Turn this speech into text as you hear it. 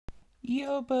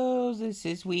Yobo, this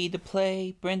is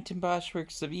Wii2PLAY, Brenton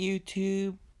Boschworks of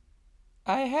YouTube.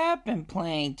 I have been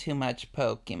playing too much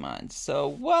Pokemon, so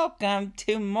welcome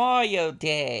to Mario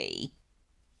Day.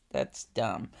 That's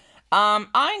dumb. I'm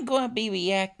going to be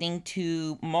reacting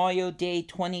to Mario Day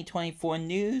 2024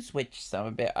 news, which some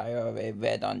of it I already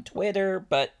read on Twitter,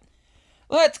 but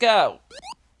let's go!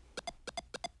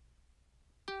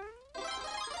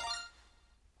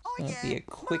 It'll be a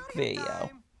quick video.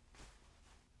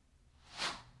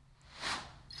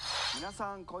 皆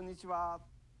さんこんにちは。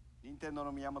任天堂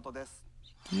の宮本です。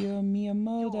Dear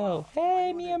Miyamoto.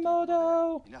 Hey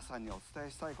Miyamoto. 皆さんにお伝え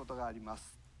したいことがありま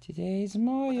す。 Today's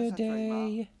Mario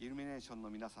Day.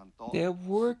 They're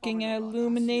working at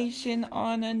Illumination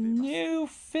on a new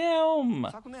film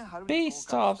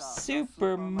based off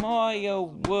Super Mario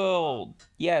World.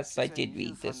 Yes, I did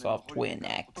read this off Twin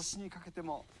X.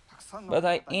 But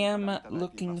I am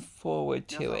looking forward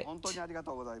to it.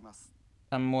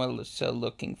 I'm more so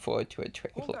looking forward to a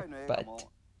trailer, but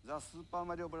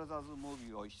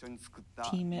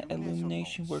Team at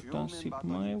Illumination worked on Super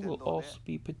Mario will also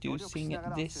be producing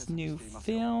this new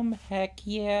film. Heck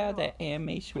yeah, that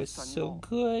animation was so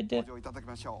good.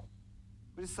 Hello,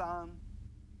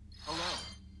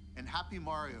 and happy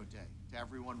Mario Day to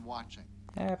everyone watching.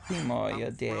 Happy Mario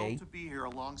I'm Day. thrilled to be here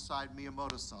alongside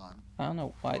Miyamoto-san. I don't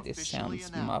know why this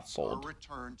sounds muffled. Our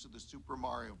return to the Super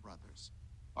Mario Brothers.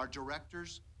 Our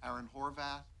directors, Aaron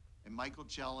Horvath and Michael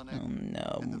Jelinek, Oh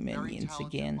no, and the very minions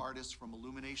talented again. artists from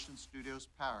Illumination Studios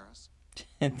Paris.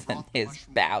 And then there's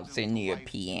Bowser near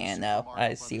piano.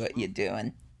 I see what you're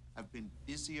doing. I've been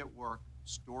busy at work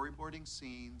storyboarding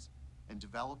scenes and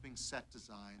developing set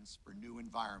designs for new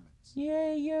environments.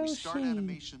 Yay, We start Yoshi!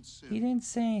 animation soon. He didn't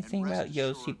say anything and about rest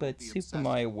Yoshi, assured but we'll be Super obsessed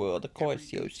Mario with World, of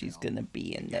course every Yoshi's detail gonna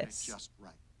be to in get it this. just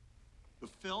right. The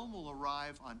film will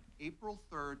arrive on April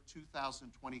 3rd,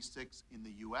 2026 in the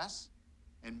US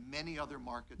and many other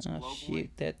markets Oh globally,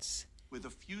 shoot, that's with a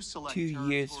few select 2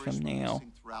 years territories from now.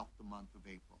 releasing throughout the month of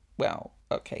April. Well,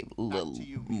 okay, a little to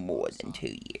you, more Miyamoto-san. than 2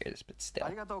 years, but still. あ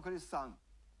りがとうクリスさん。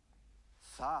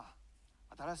さ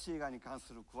あ、新しい映画に関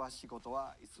する詳しいこと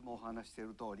はいつもお話ししてい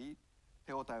る通り、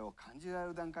手応えを感じられ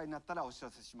る段階になったらお知ら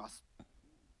せします。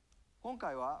今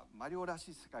回はマリオらし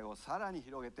い世界をさらに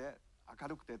広げて明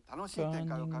るくて楽しい展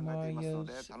開を考えていますの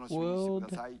で楽しみにして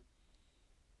ください。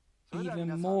それでは皆 Even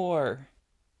さん、 more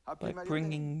ハッピ by ーマリオデー。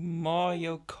 bringing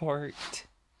Mario Kart.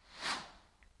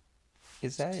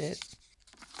 Is that it?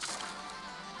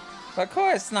 Of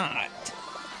course not.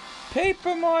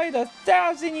 Paper Mario the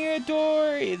Thousand-Year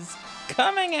Door is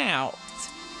coming out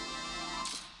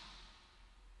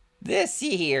this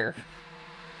year.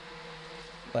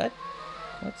 What?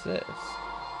 What's this?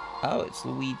 Oh, it's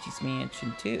Luigi's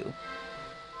Mansion 2.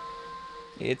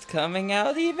 It's coming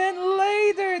out even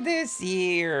later this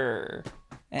year.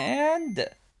 And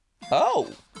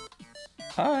oh,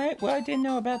 alright, well I didn't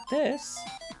know about this.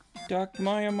 Dr.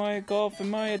 Mario, Mario Golf, and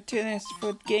Mario Tennis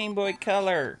for Game Boy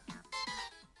Color.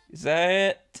 Is that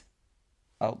it?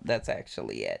 Oh, that's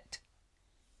actually it.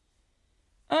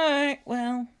 Alright,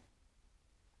 well,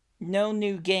 no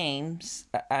new games.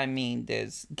 I mean,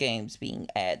 there's games being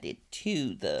added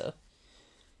to the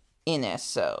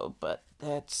NSO, but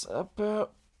that's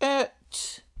about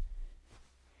it.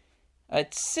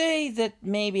 I'd say that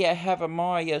maybe I have a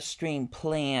Mario stream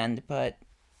planned, but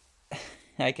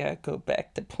I gotta go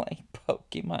back to playing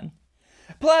Pokemon.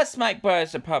 Plus, my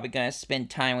brothers are probably gonna spend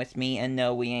time with me and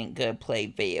know we ain't gonna play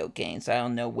video games. I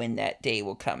don't know when that day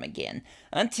will come again.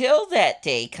 Until that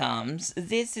day comes,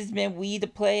 this has been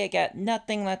Wii2PLAY. I got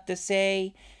nothing left to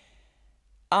say.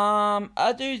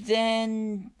 Other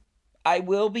than I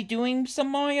will be doing some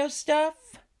Mario stuff.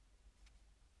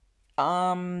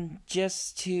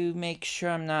 Just to make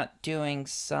sure I'm not doing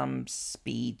some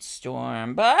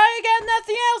speedstorm. But I got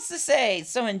nothing else to say,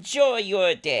 so enjoy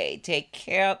your day. Take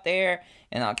care out there,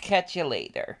 and I'll catch you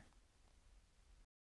later.